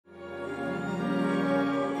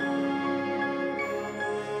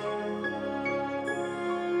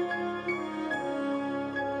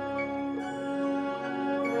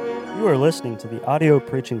You are listening to the audio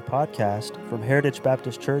preaching podcast from Heritage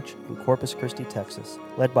Baptist Church in Corpus Christi, Texas,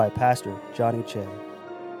 led by Pastor Johnny Che.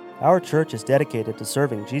 Our church is dedicated to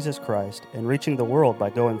serving Jesus Christ and reaching the world by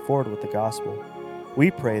going forward with the gospel. We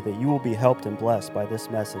pray that you will be helped and blessed by this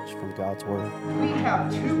message from God's Word. We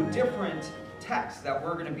have two different texts that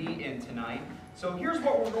we're going to be in tonight. So here's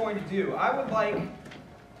what we're going to do. I would like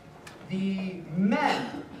the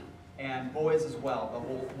men, and boys as well,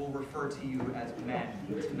 but we'll refer to you as men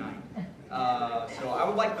tonight. So I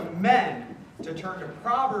would like the men to turn to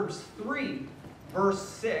Proverbs 3, verse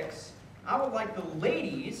 6. I would like the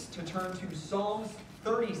ladies to turn to Psalms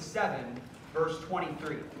 37, verse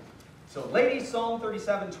 23. So ladies, Psalm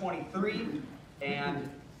 37, 23, and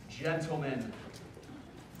gentlemen,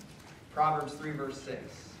 Proverbs 3, verse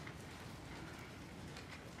 6.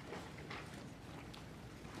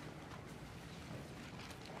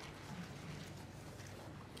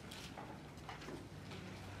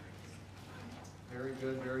 Very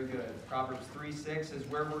good, very good. Proverbs 3, 6 is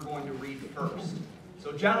where we're going to read first.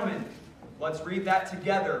 So gentlemen, let's read that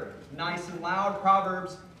together, nice and loud.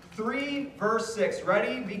 Proverbs 3, verse 6.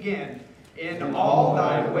 Ready? Begin. In all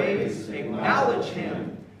thy ways acknowledge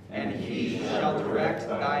him, and he shall direct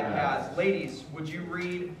thy paths. Ladies, would you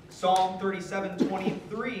read Psalm 37,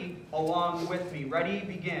 23 along with me? Ready?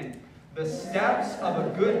 Begin. The steps of a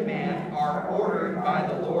good man are ordered by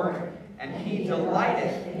the Lord, and he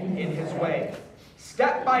delighteth in his way.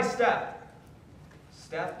 Step by step.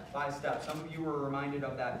 Step by step. Some of you were reminded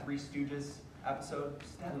of that Three Stooges episode.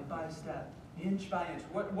 Step by step. Inch by inch.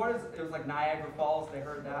 What is it? Was like Niagara Falls. They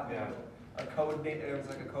heard that. Yeah. It was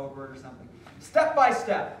like a code word or something. Step by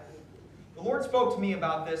step. The Lord spoke to me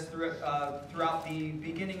about this throughout the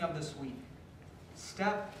beginning of this week.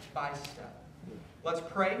 Step by step. Let's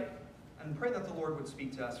pray and pray that the Lord would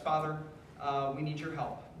speak to us. Father, we need your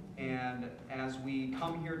help. And as we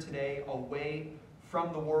come here today away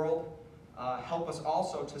from the world, help us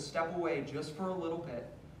also to step away just for a little bit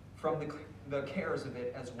from the cares of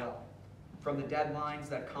it as well. From the deadlines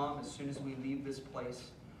that come as soon as we leave this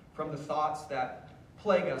place. From the thoughts that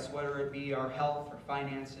plague us, whether it be our health, our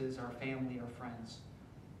finances, our family, our friends.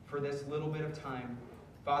 For this little bit of time,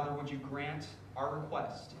 Father, would you grant our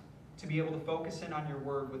request to be able to focus in on your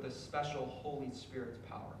word with a special Holy Spirit's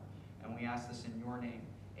power. And we ask this in your name.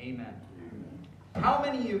 Amen. How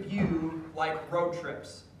many of you like road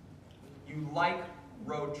trips? You like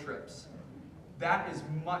road trips. That is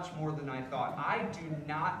much more than I thought. I do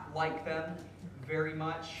not like them very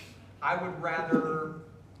much. I would rather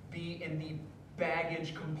be in the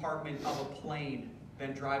baggage compartment of a plane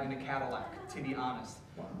than driving a Cadillac, to be honest.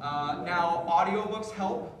 Now, audiobooks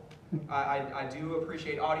help. I do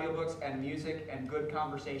appreciate audiobooks and music and good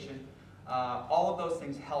conversation. All of those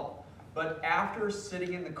things help. But after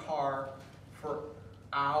sitting in the car for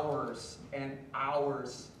hours and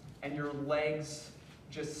hours and your legs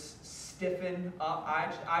just stiffen up,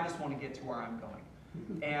 I just want to get to where I'm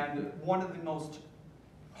going. And one of the most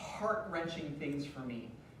heart-wrenching things for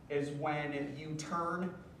me is when you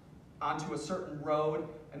turn onto a certain road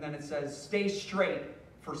and then it says, stay straight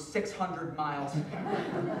for 600 miles.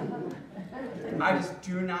 I just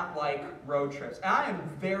do not like road trips. And I am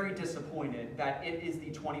very disappointed that it is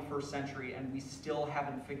the 21st century and we still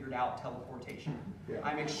haven't figured out teleportation.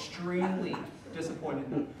 I'm extremely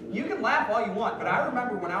disappointed. You can laugh all you want, but I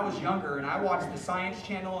remember when I was younger and I watched the Science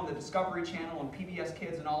Channel and the Discovery Channel and PBS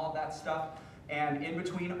Kids and all of that stuff. And in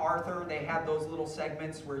between Arthur, they had those little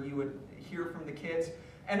segments where you would hear from the kids.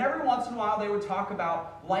 And every once in a while, they would talk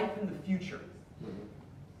about life in the future.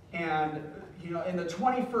 And, in the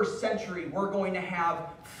 21st century, we're going to have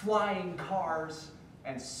flying cars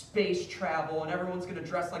and space travel, and everyone's going to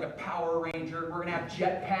dress like a Power Ranger. We're going to have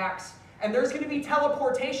jetpacks, and there's going to be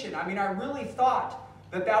teleportation. I mean, I really thought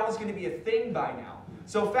that was going to be a thing by now.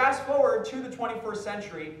 So fast forward to the 21st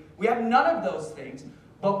century, we have none of those things.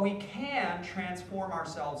 But we can transform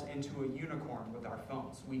ourselves into a unicorn with our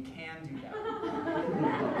phones. We can do that.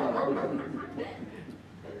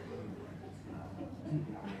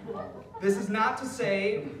 This is not to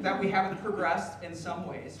say that we haven't progressed in some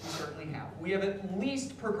ways. We certainly have. We have at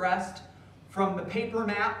least progressed from the paper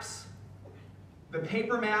maps to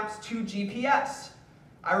GPS.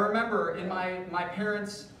 I remember in my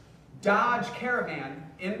parents' Dodge Caravan,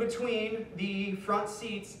 in between the front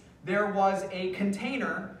seats, there was a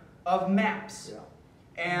container of maps.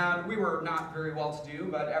 And we were not very well to do,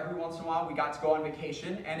 but every once in a while we got to go on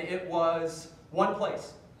vacation, and it was one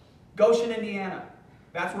place, Goshen, Indiana.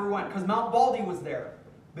 That's where we went, because Mount Baldy was there.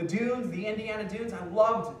 The dunes, the Indiana dunes, I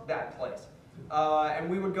loved that place. And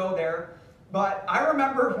we would go there. But I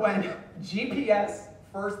remember when GPS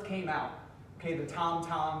first came out, Okay, the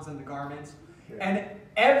tom-toms and the garments. Yeah. And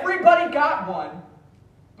everybody got one,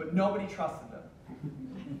 but nobody trusted them.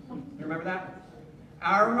 You remember that?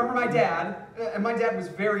 I remember my dad, and my dad was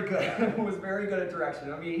very good. Was very good at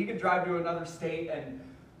direction. I mean, he could drive to another state and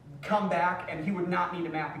come back, and he would not need a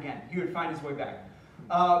map again. He would find his way back.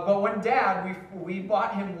 But when Dad, we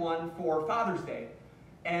bought him one for Father's Day,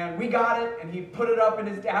 and we got it, and he put it up in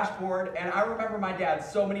his dashboard. And I remember my dad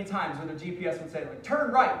so many times when the GPS would say, like,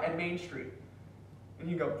 turn right at Main Street, and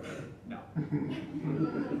he'd go, no.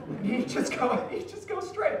 And he'd just go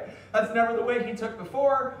straight. That's never the way he took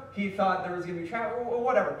before. He thought there was going to be traffic, or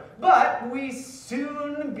whatever. But we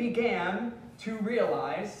soon began to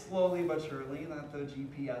realize, slowly but surely, that the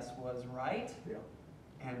GPS was right, Yeah.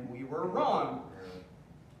 and we were wrong.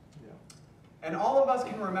 Yeah. And all of us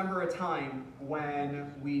can remember a time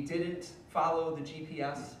when we didn't follow the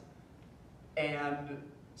GPS, and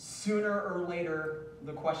sooner or later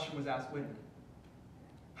the question was asked, wait a minute,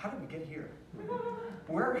 how did we get here?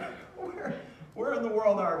 Where in the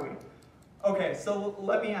world are we? Okay, so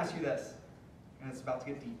let me ask you this, and it's about to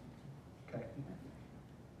get deep. Okay.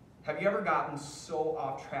 Have you ever gotten so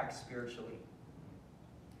off track spiritually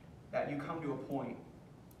that you come to a point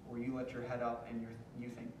where you let your head up and you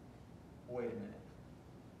think, wait a minute,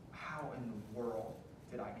 how in the world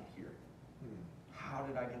did I get here? How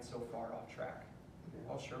did I get so far off track?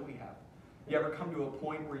 Well, sure we have. You ever come to a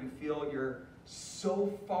point where you feel you're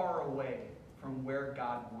so far away from where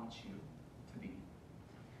God wants you to be?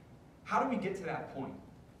 How do we get to that point?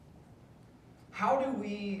 How do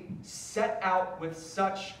we set out with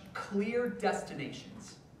such clear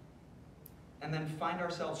destinations and then find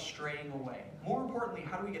ourselves straying away? More importantly,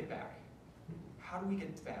 how do we get back? How do we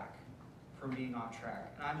get back from being off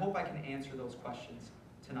track? And I hope I can answer those questions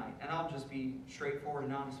tonight. And I'll just be straightforward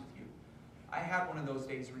and honest with you. I had one of those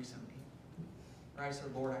days recently where I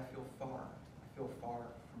said, Lord, I feel far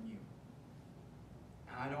from you.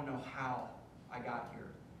 And I don't know how I got here.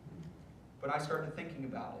 But I started thinking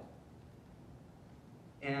about it.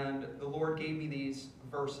 And the Lord gave me these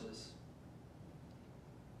verses.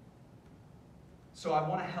 So I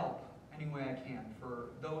want to help any way I can for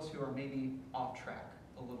those who are maybe off track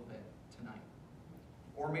a little bit tonight.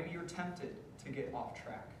 Or maybe you're tempted to get off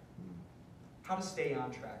track. How to stay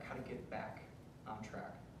on track, how to get back on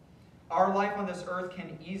track. Our life on this earth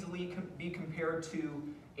can easily be compared to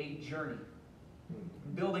a journey.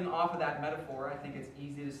 Building off of that metaphor, I think it's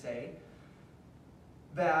easy to say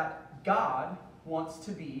that God wants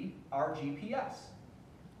to be our GPS.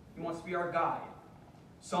 He wants to be our guide.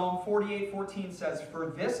 Psalm 48:14 says, "For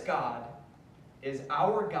this God is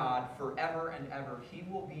our God forever and ever. He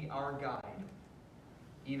will be our guide,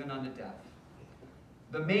 even unto death."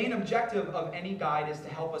 The main objective of any guide is to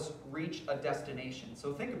help us reach a destination.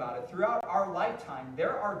 So think about it. Throughout our lifetime,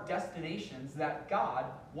 there are destinations that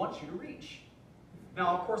God wants you to reach.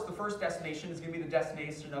 Now, of course, the first destination is going to be the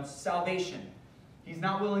destination of salvation. He's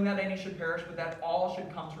not willing that any should perish, but that all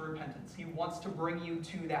should come to repentance. He wants to bring you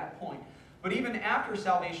to that point. But even after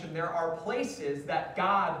salvation, there are places that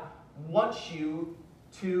God wants you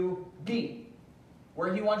to be,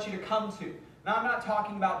 where He wants you to come to. Now, I'm not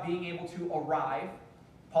talking about being able to arrive.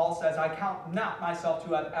 Paul says, I count not myself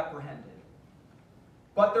to have apprehended.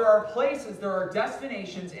 But there are places, there are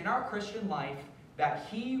destinations in our Christian life that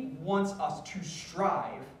He wants us to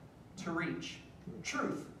strive to reach.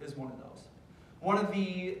 Truth is one of those. One of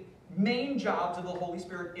the main jobs of the Holy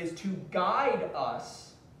Spirit is to guide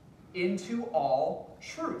us into all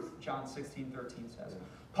truth, John 16:13 says.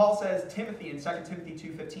 Paul says, Timothy in 2 Timothy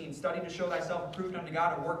 2:15, "Study to show thyself approved unto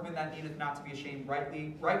God, a workman that needeth not to be ashamed,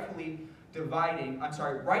 rightly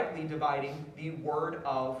dividing the word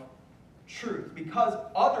of truth." Because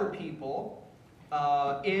other people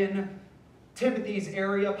in Timothy's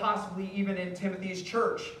area, possibly even in Timothy's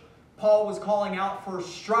church, Paul was calling out for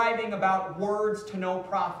striving about words to no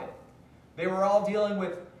profit. They were all dealing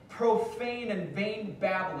with profane and vain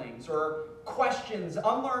babblings or questions,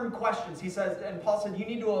 unlearned questions. He says, and Paul said, you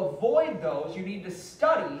need to avoid those. You need to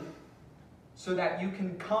study so that you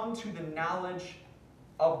can come to the knowledge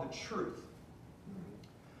of the truth.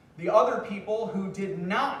 The other people who did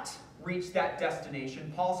not reach that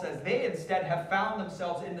destination, Paul says, they instead have found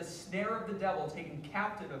themselves in the snare of the devil, taken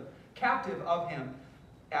captive of him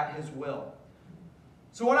at his will.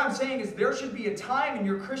 So what I'm saying is there should be a time in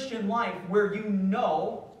your Christian life where you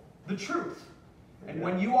know the truth. And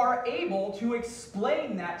when you are able to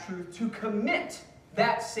explain that truth, to commit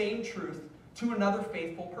that same truth to another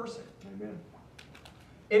faithful person. Amen.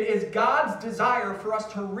 It is God's desire for us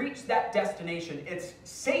to reach that destination. It's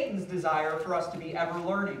Satan's desire for us to be ever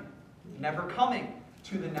learning, never coming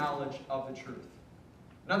to the knowledge of the truth.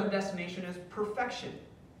 Another destination is perfection.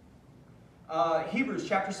 Hebrews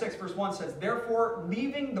chapter 6 verse 1 says, therefore,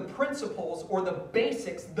 leaving the principles or the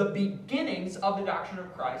basics, the beginnings of the doctrine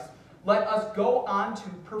of Christ, let us go on to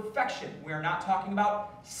perfection. We are not talking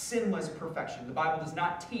about sinless perfection. The Bible does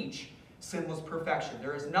not teach sinless perfection.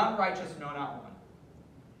 There is none righteous, no, not one.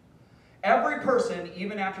 Every person,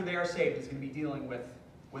 even after they are saved, is going to be dealing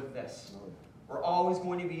with this. We're always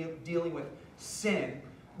going to be dealing with sin.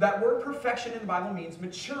 That word perfection in the Bible means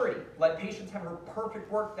maturity. Let patience have her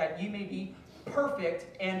perfect work, that ye may be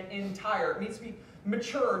perfect and entire. It means to be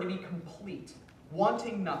mature, to be complete,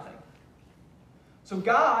 wanting nothing. So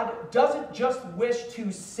God doesn't just wish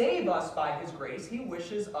to save us by His grace. He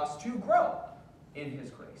wishes us to grow in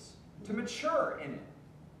His grace, to mature in it.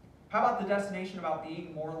 How about the destination about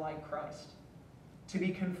being more like Christ? To be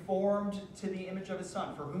conformed to the image of His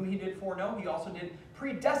Son. For whom He did foreknow, He also did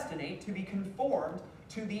predestinate to be conformed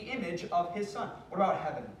to the image of His Son. What about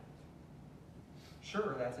heaven?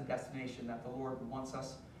 Sure, that's a destination that the Lord wants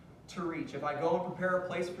us to reach. If I go and prepare a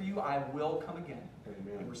place for you, I will come again.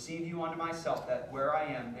 Amen. And receive you unto myself, that where I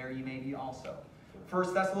am, there you may be also.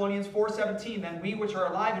 1 Thessalonians 4:17, then we which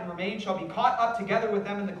are alive and remain shall be caught up together with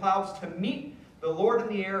them in the clouds to meet the Lord in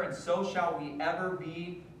the air, and so shall we ever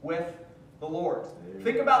be with the Lord. Amen.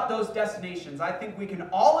 Think about those destinations. I think we can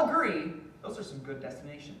all agree those are some good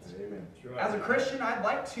destinations. Amen. Right. As a Christian, I'd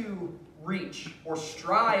like to reach or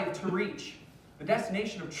strive to reach the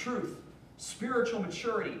destination of truth, spiritual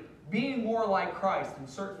maturity, being more like Christ, and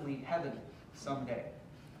certainly heaven someday.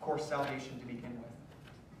 Of course, salvation to begin with.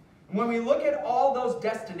 And when we look at all those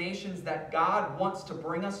destinations that God wants to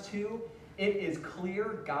bring us to, it is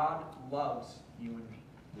clear God loves you and me.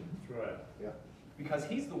 That's right. Yeah. Because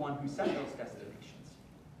He's the one who set those destinations.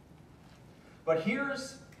 But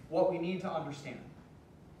here's what we need to understand.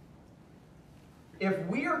 If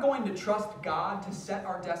we are going to trust God to set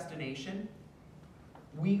our destination,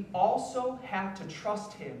 we also have to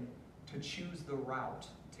trust Him to choose the route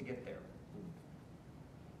to get there.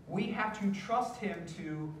 We have to trust Him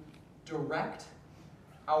to direct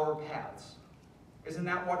our paths. Isn't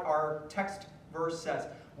that what our text verse says?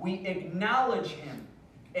 We acknowledge Him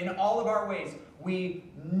in all of our ways. We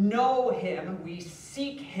know Him, we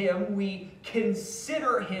seek Him, we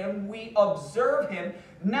consider Him, we observe Him,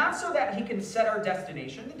 not so that He can set our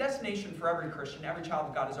destination. The destination for every Christian, every child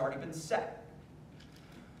of God has already been set.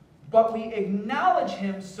 But we acknowledge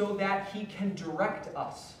Him so that He can direct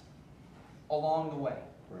us along the way.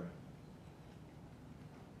 Right.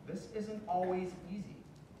 This isn't always easy.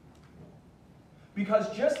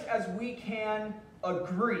 Because just as we can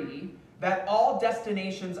agree that all those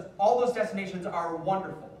destinations are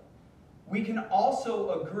wonderful, we can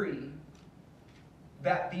also agree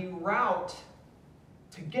that the route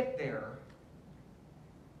to get there,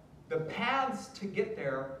 the paths to get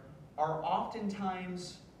there, are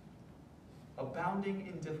oftentimes abounding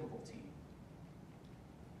in difficulty.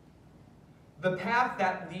 The path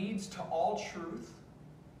that leads to all truth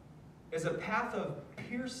is a path of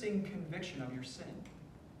piercing conviction of your sin.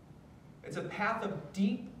 It's a path of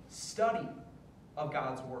deep study of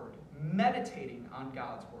God's Word, meditating on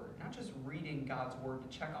God's Word, not just reading God's Word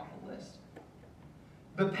to check off a list.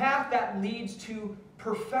 The path that leads to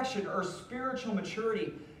perfection or spiritual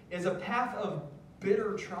maturity is a path of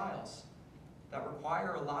bitter trials that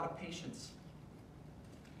require a lot of patience.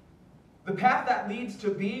 The path that leads to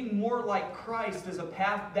being more like Christ is a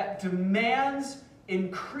path that demands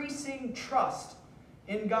increasing trust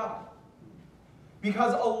in God.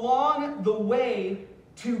 Because along the way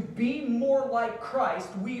to be more like Christ,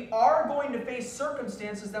 we are going to face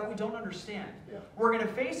circumstances that we don't understand. Yeah. We're going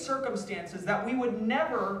to face circumstances that we would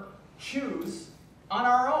never choose on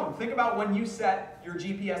our own. Think about when you set your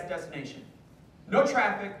GPS destination. No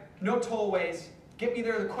traffic, no tollways, get me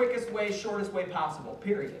there the quickest way, shortest way possible,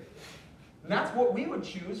 period. And that's what we would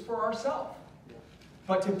choose for ourselves.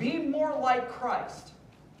 But to be more like Christ,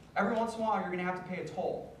 every once in a while you're going to have to pay a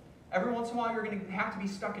toll. Every once in a while you're going to have to be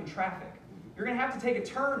stuck in traffic. You're going to have to take a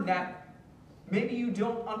turn that maybe you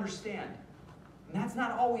don't understand. And that's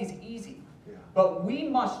not always easy. Yeah. But we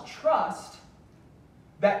must trust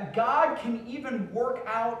that God can even work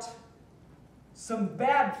out some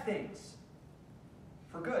bad things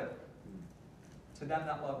for good to them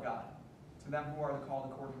that love God, to them who are the called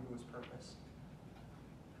according to His purpose.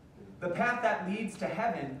 The path that leads to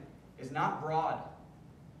heaven is not broad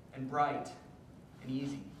and bright and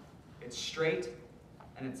easy. It's straight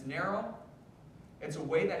and it's narrow. It's a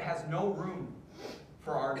way that has no room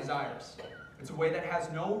for our desires. It's a way that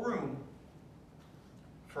has no room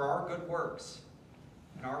for our good works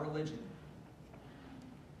and our religion.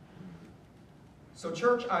 So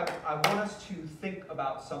church, I want us to think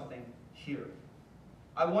about something here.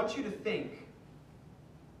 I want you to think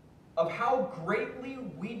of how greatly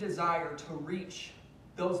we desire to reach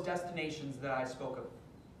those destinations that I spoke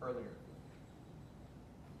of earlier.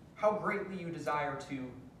 How greatly you desire to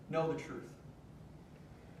know the truth,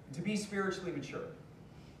 to be spiritually mature,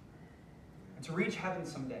 and to reach heaven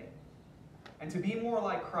someday, and to be more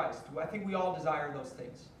like Christ. I think we all desire those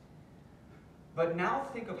things. But now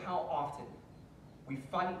think of how often we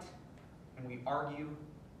fight and we argue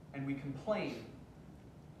and we complain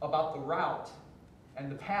about the route and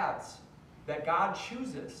the paths that God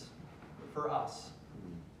chooses for us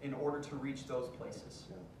in order to reach those places.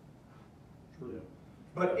 True.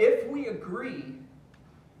 But if we agree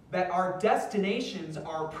that our destinations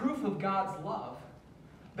are proof of God's love,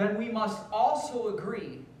 then we must also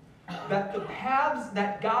agree that the paths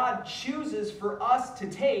that God chooses for us to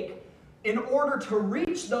take in order to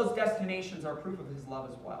reach those destinations are proof of his love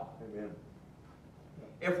as well. Amen.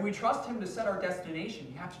 If we trust him to set our destination,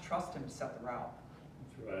 you have to trust him to set the route.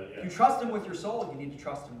 That's right. If you trust him with your soul, you need to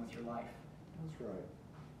trust him with your life. That's right.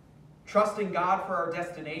 Trusting God for our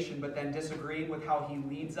destination, but then disagreeing with how he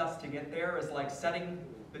leads us to get there is like setting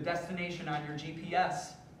the destination on your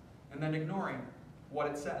GPS and then ignoring what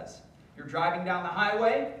it says. You're driving down the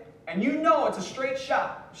highway, and you know it's a straight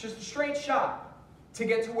shot. It's just a straight shot to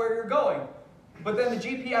get to where you're going. But then the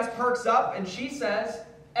GPS perks up, and she says,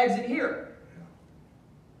 exit here.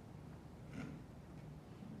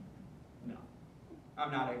 No, I'm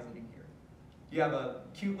not exiting here. You have a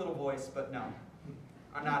cute little voice, but no.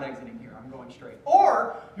 I'm not exiting here. I'm going straight.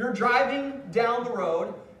 Or you're driving down the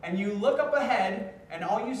road and you look up ahead and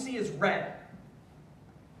all you see is red.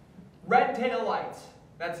 Red tail lights.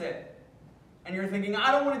 That's it. And you're thinking,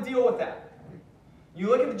 I don't want to deal with that. You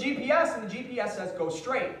look at the GPS and the GPS says go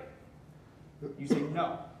straight. You say,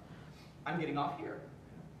 no, I'm getting off here.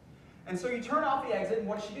 And so you turn off the exit, and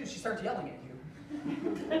what does she do? She starts yelling at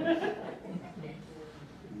you.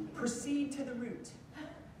 Proceed to the route.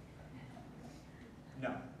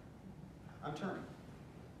 No. I'm turning.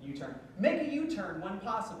 U-turn. Make a U-turn when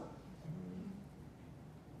possible.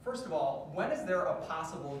 First of all, when is there a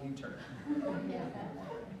possible U-turn?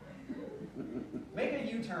 Make a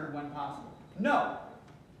U-turn when possible. No.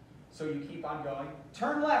 So you keep on going.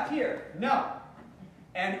 Turn left here. No.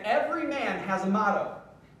 And every man has a motto.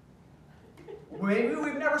 Maybe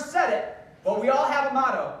we've never said it, but we all have a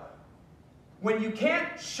motto. When you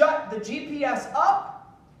can't shut the GPS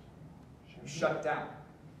up, you shut it down.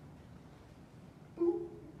 Boop.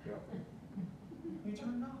 Yeah. You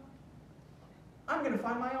turn it off. I'm going to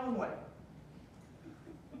find my own way.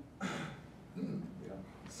 Yeah.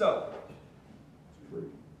 So, It's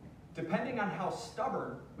true. depending on how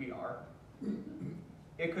stubborn we are,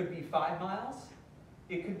 it could be 5 miles,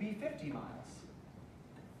 it could be 50 miles.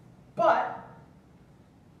 But,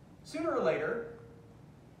 sooner or later,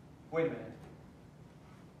 wait a minute,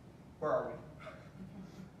 where are we?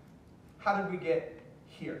 How did we get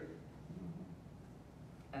here?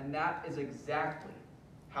 And that is exactly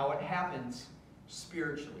how it happens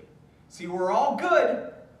spiritually. See, we're all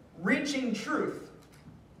good reaching truth.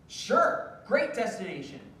 Sure, great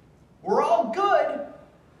destination. We're all good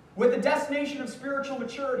with the destination of spiritual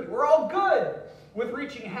maturity. We're all good with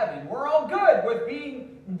reaching heaven. We're all good with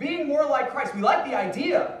being more like Christ. We like the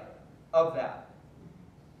idea of that.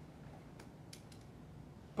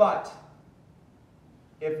 But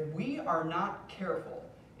if we are not careful,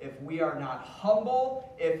 if we are not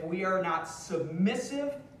humble, if we are not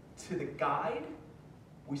submissive to the guide,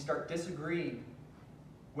 we start disagreeing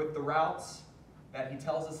with the routes that he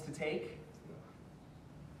tells us to take,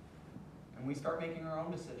 and we start making our own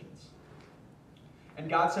decisions. And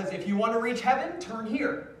God says, if you want to reach heaven, turn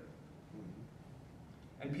here.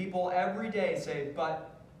 And people every day say,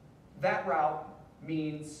 but that route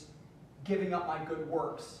means giving up my good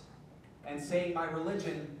works and saying my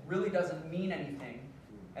religion really doesn't mean anything,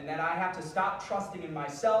 and that I have to stop trusting in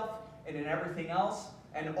myself and in everything else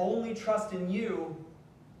and only trust in you.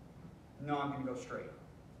 No, I'm going to go straight.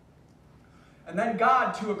 And then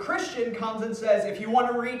God, to a Christian, comes and says, if you want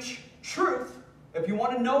to reach truth, if you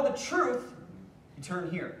want to know the truth, you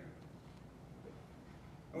turn here.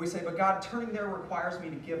 And we say, but God, turning there requires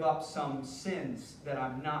me to give up some sins that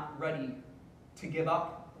I'm not ready to give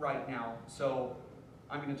up right now, so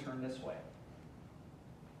I'm going to turn this way.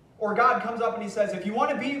 Or God comes up and he says, if you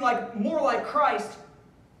want to be more like Christ,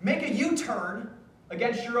 make a U-turn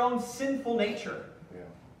against your own sinful nature. Yeah.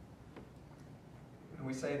 And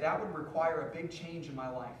we say, that would require a big change in my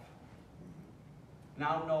life. And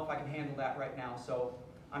I don't know if I can handle that right now, so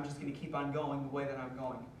I'm just going to keep on going the way that I'm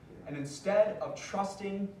going. And instead of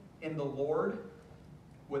trusting in the Lord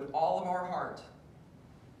with all of our heart,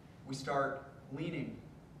 we start leaning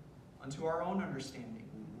unto our own understanding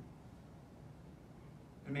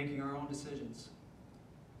and making our own decisions.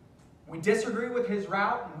 We disagree with his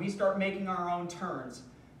route and we start making our own turns,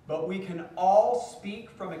 but we can all speak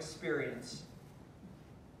from experience.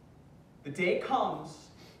 The day comes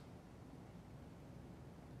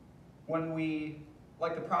when we,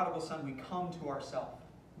 like the prodigal son, we come to ourselves.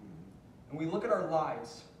 And we look at our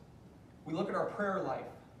lives. We look at our prayer life.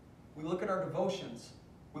 We look at our devotions.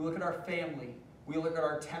 We look at our family. We look at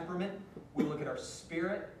our temperament. We look at our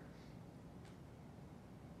spirit.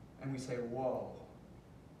 And we say, whoa,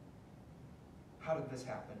 how did this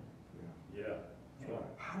happen? Yeah. That's right.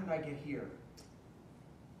 How did I get here?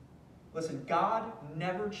 Listen, God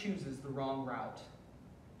never chooses the wrong route.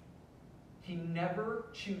 He never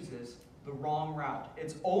chooses the wrong route.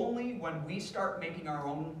 It's only when we start making our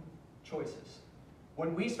own choices,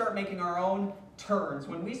 when we start making our own turns,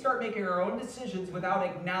 when we start making our own decisions without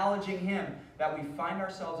acknowledging him, that we find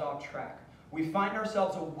ourselves off track. We find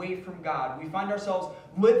ourselves away from God. We find ourselves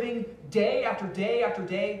living day after day after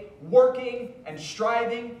day, working and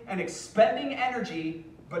striving and expending energy,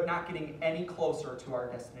 but not getting any closer to our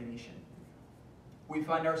destination. We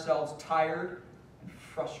find ourselves tired and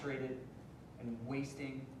frustrated and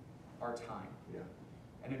wasting our time. Yeah.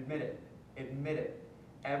 And admit it.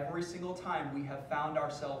 Every single time we have found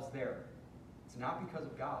ourselves there, it's not because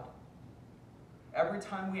of God. Every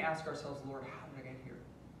time we ask ourselves, Lord, how did I get here?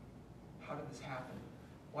 How did this happen?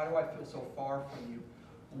 Why do I feel so far from you?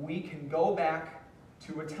 We can go back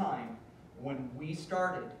to a time when we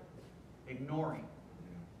started ignoring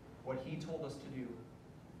what he told us to do.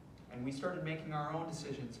 And we started making our own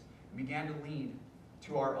decisions and began to lean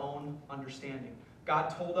to our own understanding.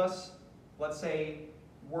 God told us, let's say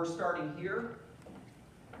we're starting here,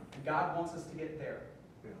 and God wants us to get there.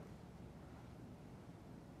 Yeah.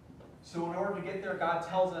 So in order to get there, God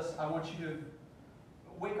tells us, I want you to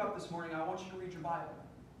wake up this morning, I want you to read your Bible.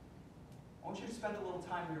 I want you to spend a little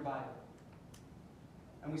time in your Bible.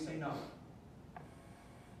 And we say no.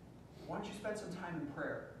 Why don't you spend some time in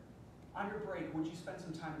prayer? On your break, would you spend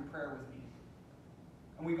some time in prayer with me?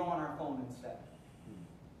 And we go on our phone instead.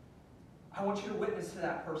 I want you to witness to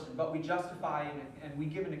that person, but we justify and we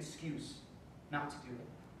give an excuse not to do it.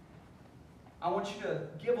 I want you to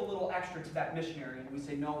give a little extra to that missionary, and we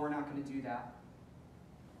say, no, we're not going to do that.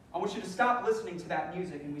 I want you to stop listening to that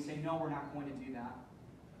music, and we say, no, we're not going to do that.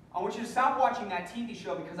 I want you to stop watching that TV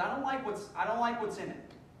show because I don't like what's in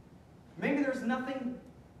it. Maybe there's nothing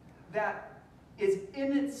that is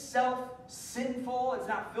in itself sinful. It's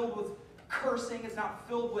not filled with cursing. It's not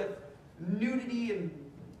filled with nudity and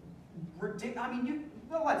ridiculous. I mean,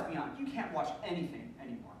 let's be honest. You can't watch anything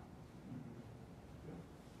anymore.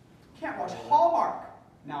 You can't watch Hallmark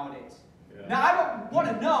nowadays. Yeah. Now, I don't want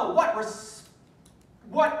to know what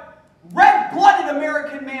red-blooded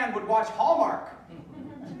American man would watch Hallmark.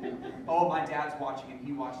 Oh, my dad's watching it.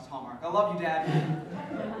 He watches Hallmark. I love you, Dad.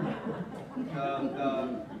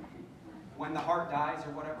 When the Heart Dies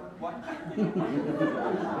or whatever. What?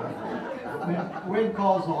 Wind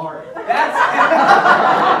calls the heart. That's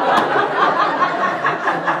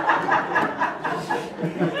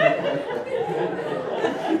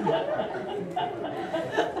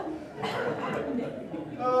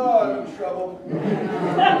Oh, I'm in trouble.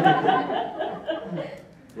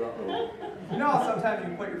 You know how sometimes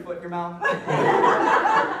you put your foot in your mouth?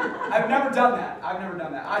 I've never done that.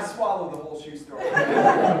 I swallow the whole shoe story.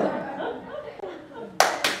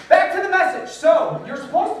 Back to the message. So, you're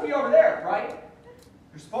supposed to be over there, right?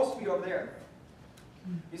 You're supposed to be over there.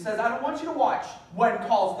 He says, I don't want you to watch When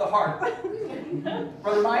Calls the Heart.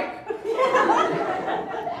 Brother Mike?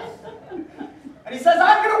 And he says,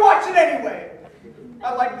 I'm going to watch it anyway.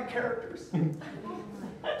 I like the characters.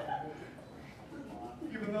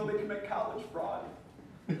 Even though they commit college fraud.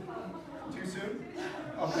 Too soon?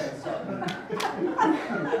 Okay, sorry.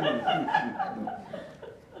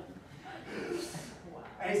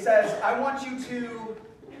 And he says, I want you to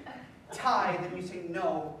tithe, and you say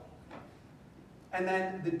no. And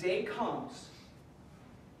then the day comes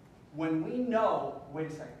when we know, wait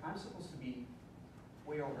a second, I'm supposed to be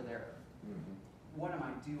way over there. Mm-hmm. What am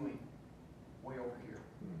I doing way over here?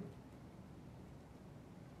 Mm-hmm.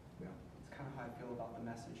 Yeah. It's kind of how I feel about the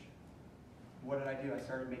message. What did I do? I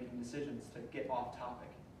started making decisions to get off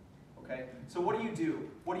topic. Okay? So what do you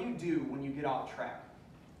do? What do you do when you get off track?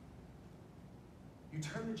 You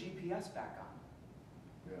turn the GPS back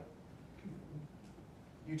on. Yeah.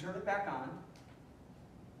 You turn it back on,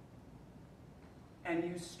 and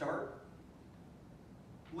you start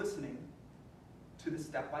listening to the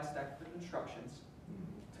step-by-step instructions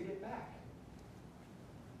to get back.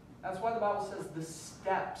 That's why the Bible says the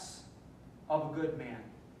steps of a good man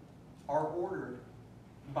are ordered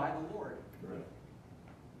by the Lord. Right.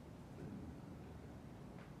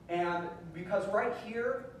 And because right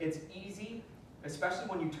here, it's easy, especially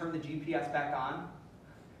when you turn the GPS back on,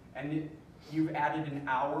 and you've added an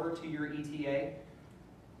hour to your ETA,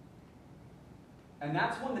 and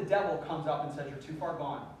that's when the devil comes up and says, you're too far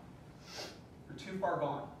gone. You're too far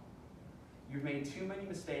gone. You've made too many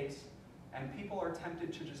mistakes, and people are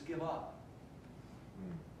tempted to just give up.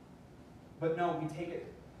 But no, we take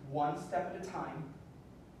it one step at a time.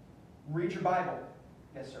 Read your Bible.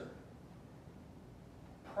 Yes, sir.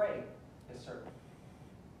 Pray. Yes, sir.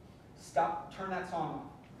 Stop, turn that song off.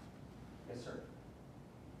 Yes, sir.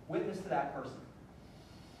 Witness to that person.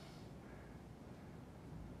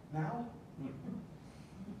 Now?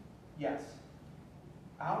 Yes.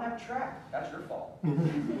 I don't have a track. That's your fault. Yeah.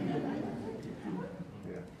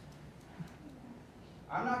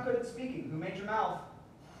 I'm not good at speaking. Who made your mouth?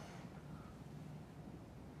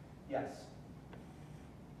 Yes.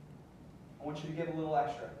 I want you to give a little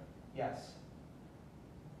extra. Yes.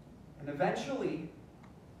 And eventually,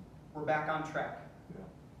 we're back on track. Yeah.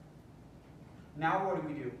 Now what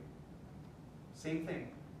do? Same thing.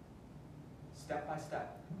 Step by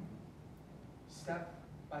step. Step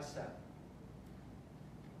by step.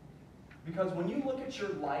 Because when you look at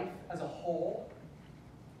your life as a whole,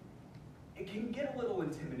 it can get a little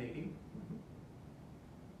intimidating.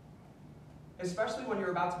 Especially when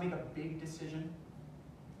you're about to make a big decision.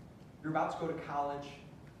 You're about to go to college.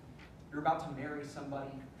 You're about to marry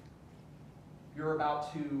somebody. You're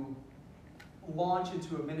about to launch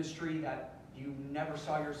into a ministry that you never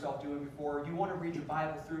saw yourself doing before. You want to read your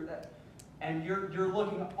Bible through that. And you're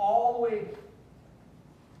looking all the way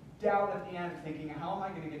down at the end thinking, how am I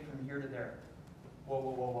going to get from here to there? Whoa,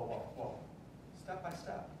 whoa, whoa, whoa, whoa, whoa. Step by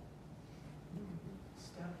step.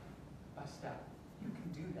 Step by step. You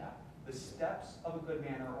can do that. The steps of a good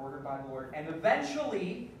man are ordered by the Lord. And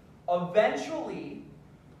eventually,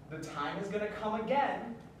 the time is going to come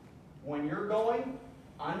again when you're going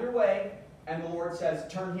on your way and the Lord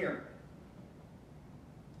says, turn here.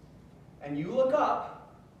 And you look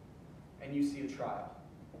up and you see a trial.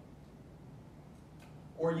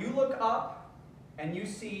 Or you look up and you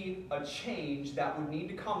see a change that would need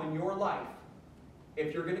to come in your life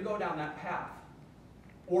if you're going to go down that path.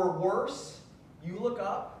 Or worse, you look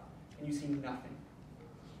up and you see nothing.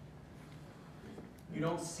 You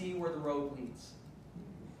don't see where the road leads.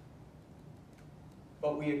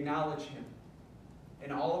 But we acknowledge Him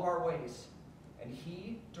in all of our ways, and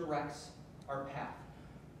He directs our path.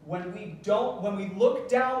 When we look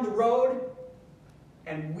down the road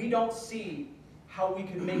and we don't see how we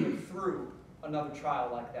can make it through another trial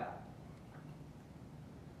like that,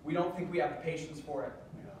 we don't think we have the patience for it.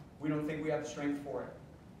 We don't think we have the strength for it.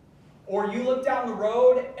 Or you look down the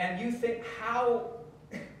road and you think, how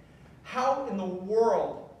in the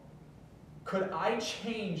world could I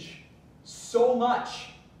change so much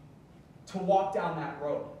to walk down that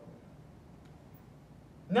road?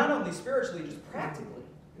 Not only spiritually, just practically.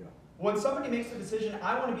 Yeah. When somebody makes a decision,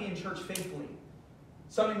 I want to be in church faithfully,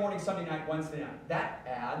 Sunday morning, Sunday night, Wednesday night, that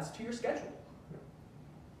adds to your schedule. Yeah.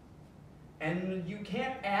 And you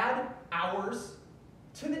can't add hours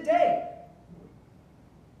to the day.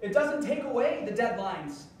 It doesn't take away the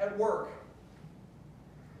deadlines at work.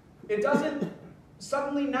 It doesn't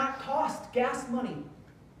suddenly not cost gas money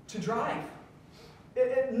to drive.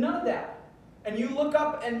 None of that. And you look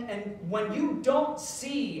up and when you don't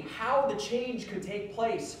see how the change could take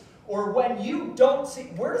place, or when you don't see,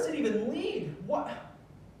 where does it even lead? What?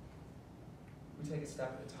 We take a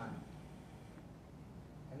step at a time.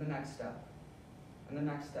 And the next step. And the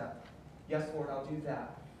next step. Yes, Lord, I'll do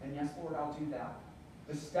that. And yes, Lord, I'll do that.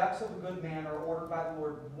 The steps of a good man are ordered by the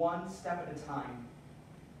Lord one step at a time.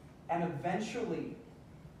 And eventually,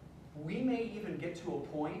 we may even get to a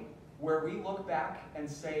point where we look back and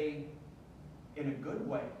say, in a good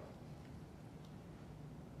way,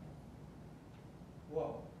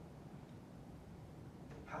 whoa,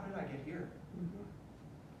 how did I get here? Mm-hmm.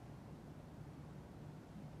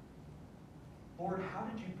 Lord, how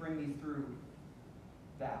did you bring me through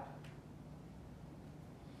that?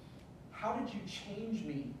 How did you change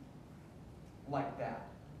me like that?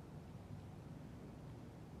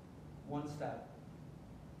 One step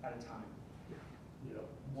at a time. Yep.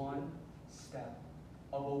 One step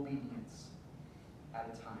of obedience at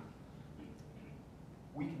a time.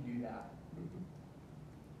 We can do that. Mm-hmm.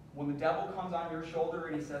 When the devil comes on your shoulder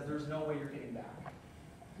and he says, there's no way you're getting back.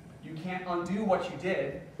 You can't undo what you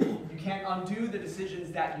did. You can't undo the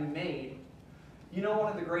decisions that you made. You know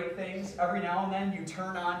one of the great things, every now and then you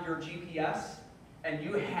turn on your GPS and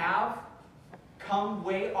you have come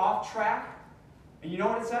way off track, and you know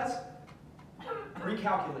what it says?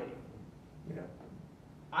 Recalculating. Yeah.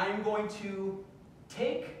 I am going to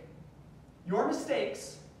take your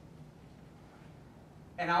mistakes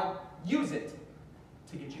and I'll use it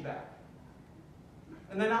to get you back.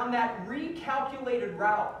 And then on that recalculated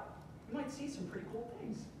route, you might see some pretty cool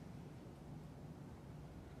things.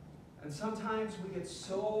 And sometimes we get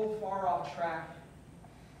so far off track.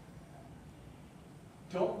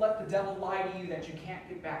 Don't let the devil lie to you that you can't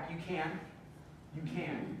get back. You can. You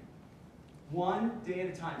can. One day at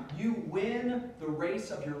a time. You win the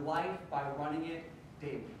race of your life by running it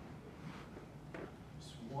daily.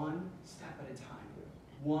 Just one step at a time.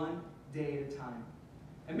 One day at a time.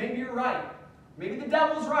 And maybe you're right. Maybe the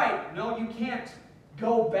devil's right. No, you can't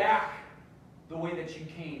go back the way that you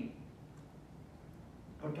came.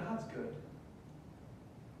 But God's good.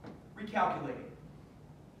 Recalculating.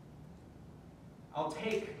 I'll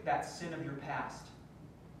take that sin of your past.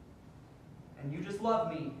 And you just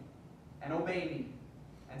love me and obey me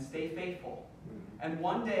and stay faithful. And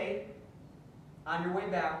one day, on your way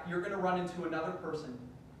back, you're going to run into another person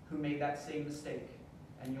who made that same mistake,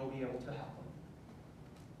 and you'll be able to help them.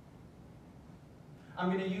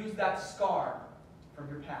 I'm going to use that scar from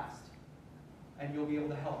your past, and you'll be able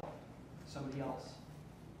to help somebody else.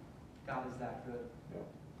 God is that good. Yeah.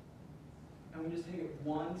 And we just take it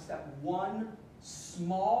one step, one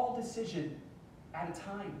small decision at a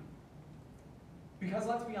time. Because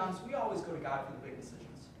let's be honest, we always go to God for the big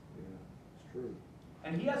decisions. Yeah, it's true.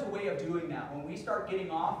 And He has a way of doing that. When we start getting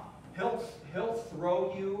off, He'll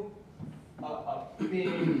throw you a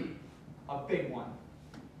big one.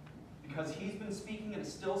 Because He's been speaking in a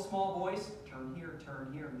still small voice, turn here,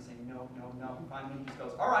 and we say, no, no, no. Finally He just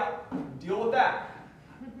goes, all right, deal with that.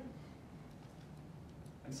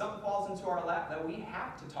 And something falls into our lap that we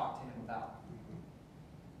have to talk to Him about.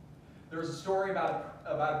 There's a story about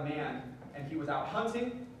a man, and he was out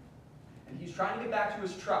hunting, and he's trying to get back to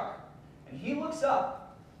his truck. And he looks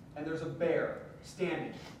up, and there's a bear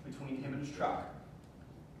standing between him and his truck.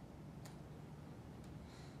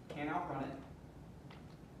 Can't outrun it.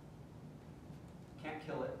 Can't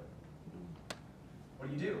kill it.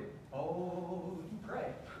 What do? Oh, you pray.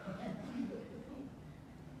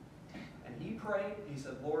 And he prayed, he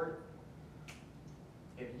said, Lord,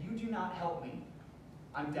 if you do not help me,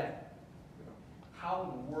 I'm dead. How in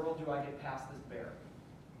the world do I get past this bear?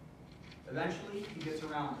 Eventually, he gets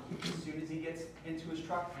around it. As soon as he gets into his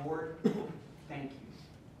truck, Lord, thank you.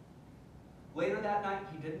 Later that night,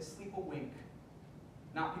 he didn't sleep a wink.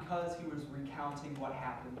 Not because he was recounting what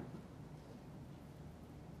happened.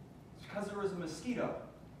 It's because there was a mosquito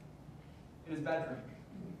in his bedroom.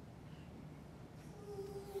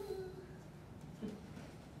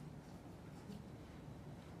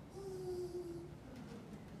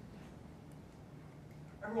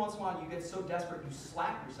 Every once in a while, you get so desperate, you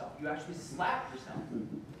slap yourself. You actually slap yourself.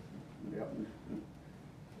 Yep.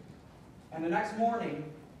 And the next morning,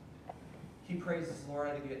 he praises the Lord.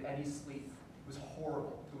 I didn't get any sleep. It was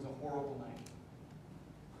horrible. It was a horrible night.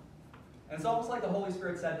 And it's almost like the Holy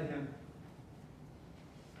Spirit said to him,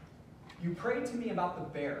 you prayed to me about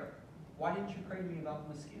the bear. Why didn't you pray to me about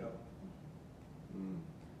the mosquito?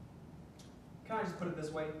 Can I just put it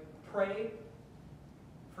this way? Pray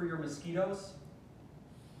for your mosquitoes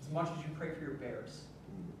as much as you pray for your bears.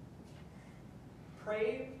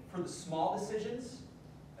 Pray for the small decisions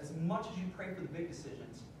as much as you pray for the big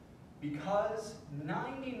decisions. Because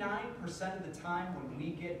 99% of the time when we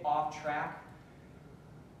get off track,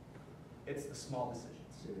 it's the small decisions.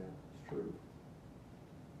 Yeah, it's true.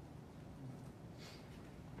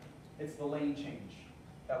 It's the lane change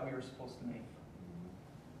that we were supposed to make.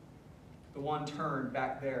 The one turn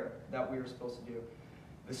back there that we were supposed to do.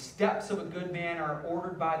 The steps of a good man are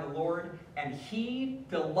ordered by the Lord, and He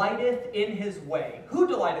delighteth in His way. Who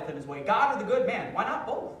delighteth in His way? God or the good man? Why not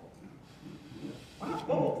both? Why not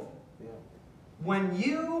both? Yeah. When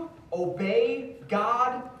you obey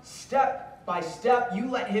God step by step, you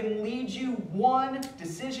let Him lead you one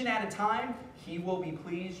decision at a time, He will be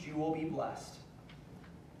pleased, you will be blessed.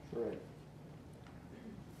 That's right.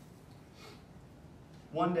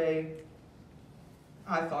 One day,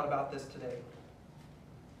 I thought about this today.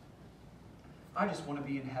 I just want to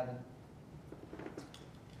be in heaven.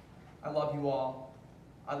 I love you all.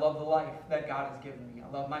 I love the life that God has given me. I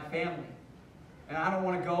love my family. And I don't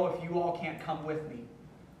want to go if you all can't come with me.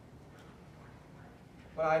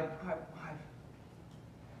 But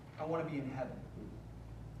I want to be in heaven.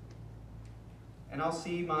 And I'll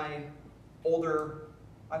see my older,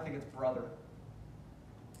 I think it's brother,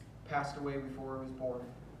 passed away before he was born.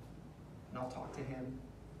 And I'll talk to him.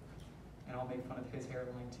 And I'll make fun of his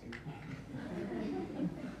hairline too.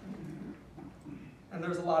 And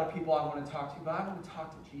there's a lot of people I want to talk to, but I want to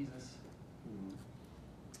talk to Jesus. Mhm.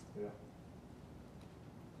 Yeah.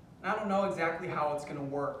 And I don't know exactly how it's going to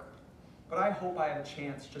work, but I hope I have a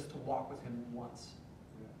chance just to walk with him once.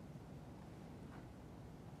 Yeah.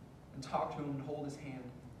 And talk to him and hold his hand.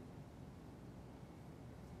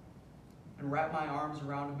 And wrap my arms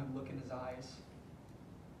around him and look in his eyes.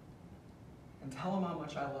 And tell him how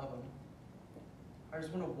much I love him. I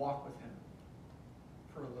just want to walk with him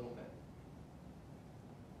for a little bit.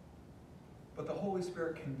 But the Holy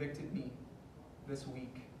Spirit convicted me this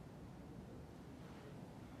week.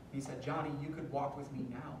 He said, Johnny, you could walk with me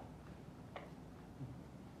now.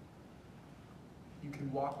 You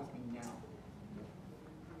can walk with me now.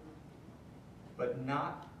 But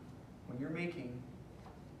not when you're making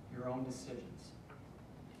your own decisions.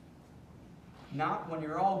 Not when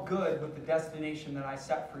you're all good with the destination that I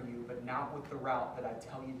set for you, but not with the route that I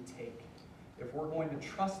tell you to take. If we're going to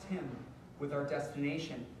trust him with our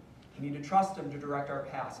destination, we need to trust him to direct our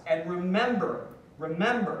paths. And remember,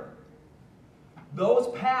 those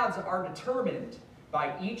paths are determined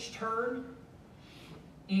by each turn,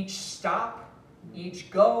 each stop, each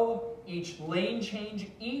go, each lane change,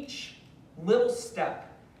 each little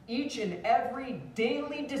step, each and every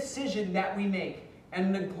daily decision that we make,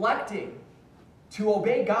 and neglecting to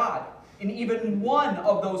obey God in even one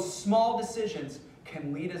of those small decisions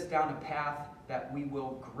can lead us down a path that we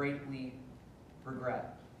will greatly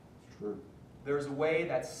regret. It's true. There's a way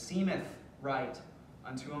that seemeth right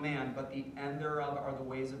unto a man, but the end thereof are the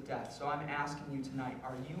ways of death. So I'm asking you tonight,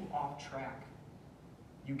 are you off track?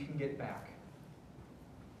 You can get back.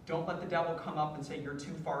 Don't let the devil come up and say you're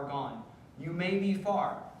too far gone. You may be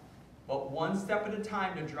far, but one step at a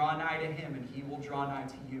time to draw nigh to him, and he will draw nigh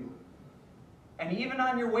to you. And even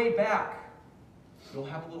on your way back, you'll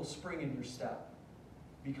have a little spring in your step,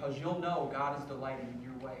 because you'll know God is delighting in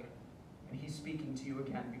your way, and he's speaking to you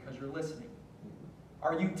again because you're listening.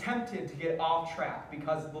 Are you tempted to get off track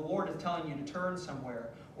because the Lord is telling you to turn somewhere,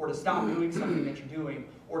 or to stop doing something that you're doing,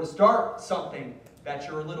 or to start something that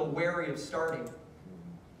you're a little wary of starting?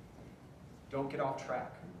 Don't get off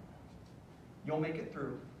track. You'll make it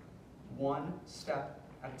through one step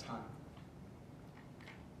at a time.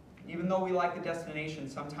 Even though we like the destination,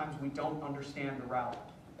 sometimes we don't understand the route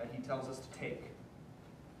that he tells us to take.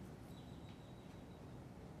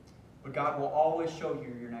 But God will always show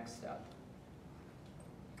you your next step.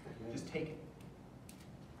 Just take it.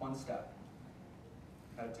 One step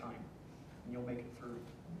at a time. And you'll make it through.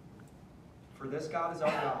 For this God is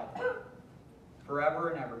our God, forever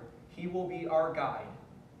and ever. He will be our guide,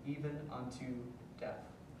 even unto death.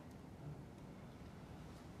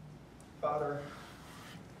 Father,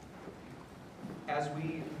 as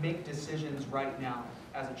we make decisions right now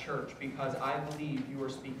as a church, because I believe you are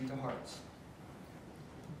speaking to hearts,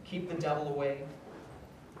 keep the devil away.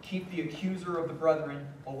 Keep the accuser of the brethren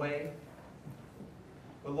away.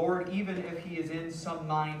 But Lord, even if he is in some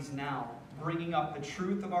minds now, bringing up the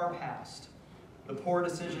truth of our past, the poor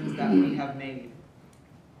decisions that we have made,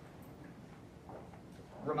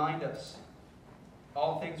 remind us,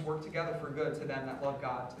 all things work together for good to them that love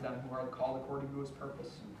God, to them who are called according to his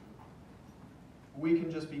purpose. We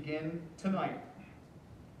can just begin tonight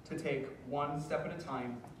to take one step at a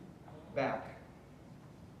time back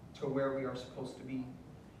to where we are supposed to be.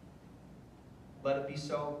 Let it be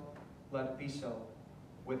so. Let it be so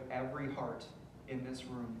with every heart in this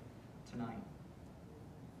room tonight.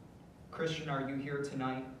 Christian, are you here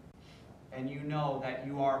tonight and you know that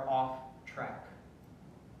you are off track?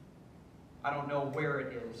 I don't know where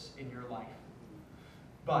it is in your life,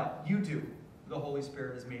 but you do. The Holy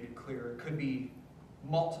Spirit has made it clear. It could be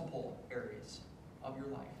multiple areas of your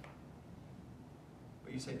life.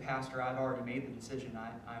 But you say, Pastor, I've already made the decision.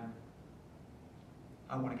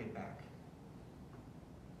 I want to get back.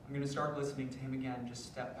 I'm going to start listening to him again, just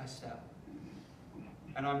step by step.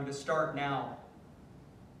 And I'm going to start now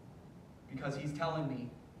because he's telling me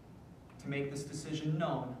to make this decision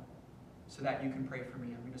known so that you can pray for me.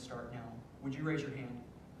 I'm going to start now. Would you raise your hand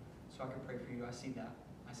so I can pray for you? I see that.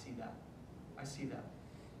 I see that. I see that.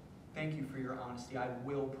 Thank you for your honesty. I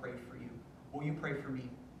will pray for you. Will you pray for me?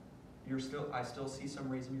 I still see some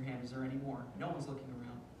raising your hand. Is there any more? No one's looking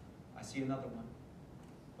around. I see another one.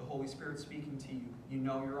 The Holy Spirit's speaking to you. You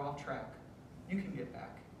know you're off track. You can get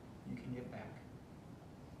back. You can get back.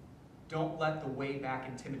 Don't let the way back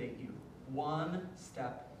intimidate you. One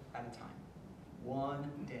step at a time. One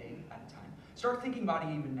day at a time. Start thinking about it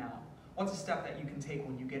even now. What's a step that you can take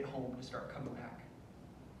when you get home to start coming back?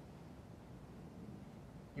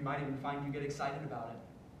 You might even find you get excited about it.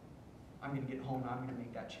 I'm going to get home and I'm going to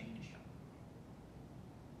make that change.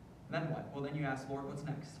 And then what? Well, then you ask, Lord, what's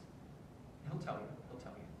next? And He'll tell you. He'll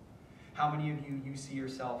tell you. How many of you see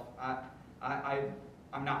yourself,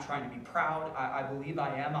 I'm not trying to be proud. I believe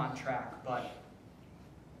I am on track, but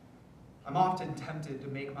I'm often tempted to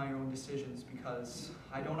make my own decisions because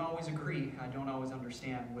I don't always agree. I don't always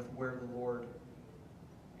understand with where the Lord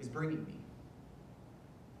is bringing me.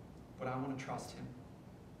 But I want to trust Him.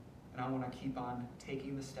 And I want to keep on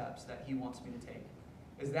taking the steps that He wants me to take.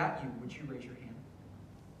 Is that you? Would you raise your hand?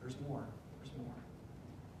 There's more. There's more.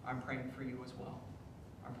 I'm praying for you as well.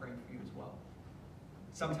 I'm praying for you as well.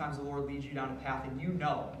 Sometimes the Lord leads you down a path and you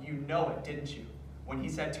know it, didn't you? When He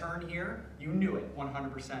said turn here, you knew it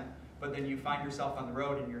 100%. But then you find yourself on the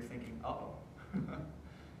road and you're thinking, uh-oh,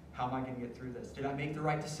 how am I going to get through this? Did I make the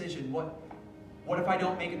right decision? What if I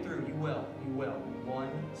don't make it through? You will. You will. One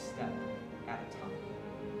step at a time.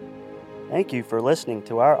 Thank you for listening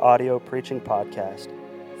to our audio preaching podcast.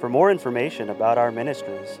 For more information about our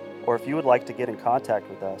ministries, or if you would like to get in contact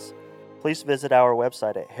with us, please visit our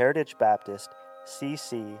website at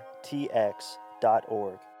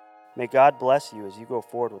heritagebaptistcctx.org. May God bless you as you go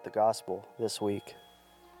forward with the gospel this week.